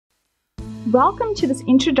Welcome to this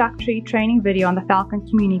introductory training video on the Falcon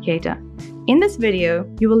communicator. In this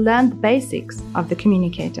video, you will learn the basics of the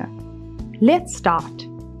communicator. Let's start.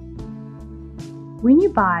 When you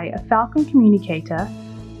buy a Falcon communicator,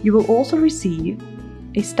 you will also receive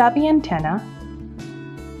a stubby antenna,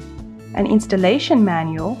 an installation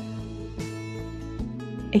manual,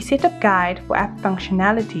 a setup guide for app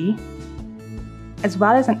functionality, as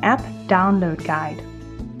well as an app download guide.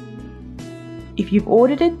 If you've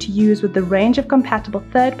ordered it to use with the range of compatible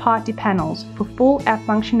third-party panels for full app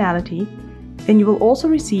functionality, then you will also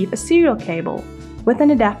receive a serial cable with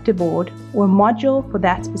an adapter board or a module for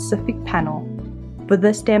that specific panel. For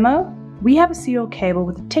this demo, we have a serial cable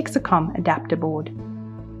with a Texacom adapter board.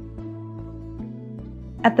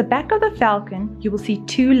 At the back of the Falcon, you will see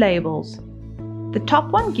two labels. The top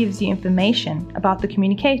one gives you information about the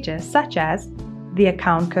communicator, such as the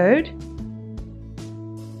account code,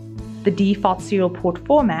 the default serial port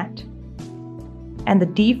format, and the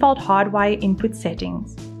default hardwire input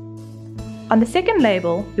settings. On the second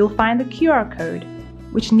label, you'll find the QR code,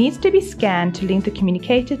 which needs to be scanned to link the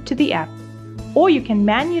communicator to the app, or you can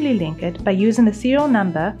manually link it by using the serial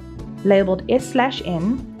number labeled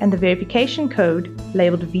S/N and the verification code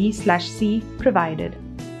labeled V/C provided.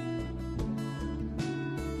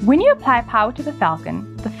 When you apply power to the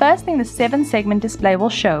Falcon, the first thing the 7-segment display will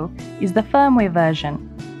show is the firmware version.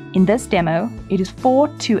 In this demo, it is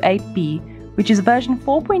 428B, which is version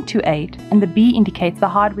 4.28, and the B indicates the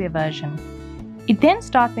hardware version. It then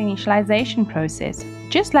starts the initialization process,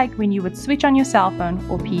 just like when you would switch on your cell phone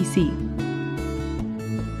or PC.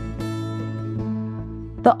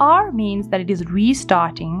 The R means that it is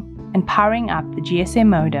restarting and powering up the GSM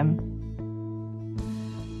modem.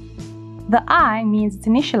 The I means it's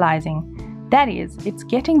initializing, that is, it's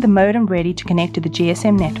getting the modem ready to connect to the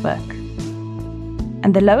GSM network.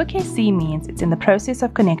 And the lowercase c means it's in the process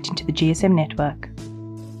of connecting to the GSM network.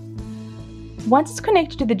 Once it's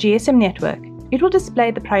connected to the GSM network, it will display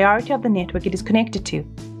the priority of the network it is connected to,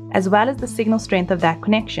 as well as the signal strength of that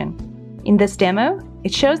connection. In this demo,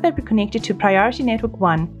 it shows that we're connected to priority network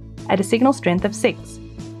 1 at a signal strength of 6.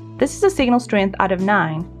 This is a signal strength out of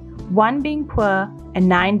 9, 1 being poor and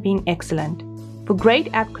 9 being excellent. For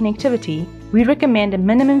great app connectivity, we recommend a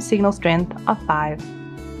minimum signal strength of 5.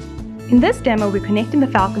 In this demo, we're connecting the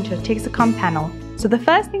Falcon to a Texacom panel, so the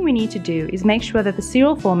first thing we need to do is make sure that the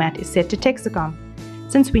serial format is set to Texacom.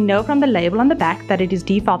 Since we know from the label on the back that it is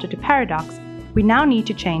defaulted to Paradox, we now need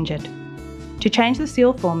to change it. To change the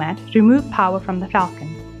serial format, remove power from the Falcon.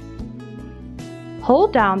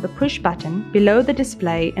 Hold down the push button below the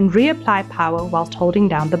display and reapply power whilst holding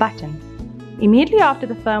down the button. Immediately after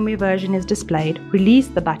the firmware version is displayed, release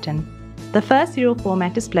the button. The first serial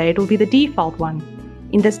format displayed will be the default one.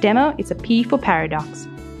 In this demo, it's a P for Paradox.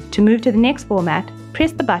 To move to the next format,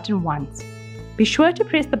 press the button once. Be sure to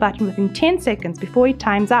press the button within 10 seconds before it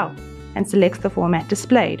times out and selects the format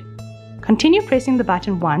displayed. Continue pressing the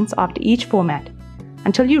button once after each format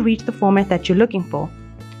until you reach the format that you're looking for.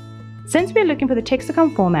 Since we're looking for the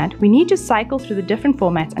Texacom format, we need to cycle through the different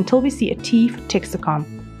formats until we see a T for Texacom.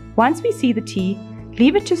 Once we see the T,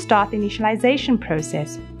 leave it to start the initialization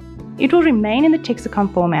process. It will remain in the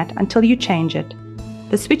Texacom format until you change it.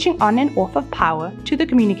 The switching on and off of power to the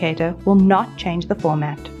communicator will not change the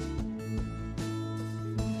format.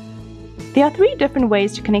 There are 3 different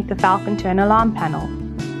ways to connect the Falcon to an alarm panel.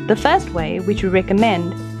 The first way, which we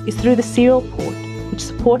recommend, is through the serial port, which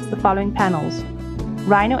supports the following panels: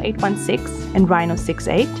 Rhino 816 and Rhino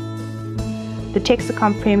 68, the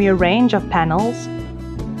Texacom Premier range of panels,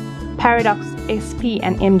 Paradox SP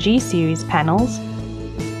and MG series panels,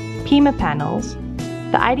 PIMA panels,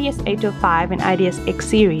 the IDS 805 and IDS X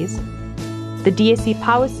series, the DSC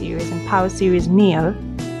Power Series and Power Series Neo,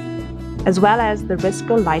 as well as the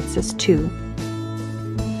Risco Lightsys 2.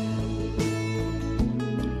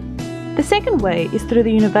 The second way is through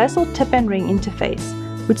the universal tip and ring interface,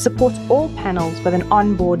 which supports all panels with an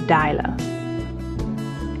onboard dialer.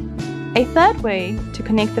 A third way to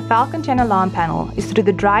connect the Falcon to an alarm panel is through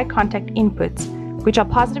the dry contact inputs, which are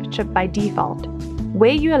positive trip by default,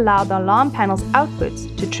 where you allow the alarm panel's outputs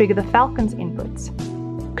to trigger the Falcon's inputs.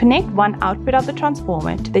 Connect one output of the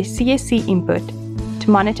transformer to the CAC input to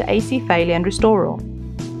monitor AC failure and restore all.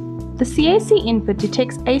 The CAC input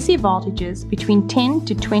detects AC voltages between 10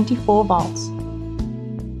 to 24 volts.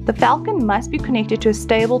 The Falcon must be connected to a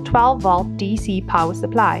stable 12-volt DC power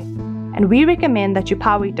supply, and we recommend that you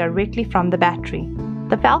power it directly from the battery.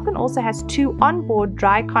 The Falcon also has 2 onboard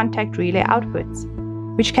dry contact relay outputs,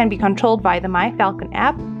 which can be controlled via the My Falcon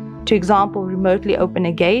app, to example remotely open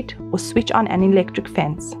a gate or switch on an electric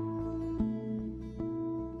fence.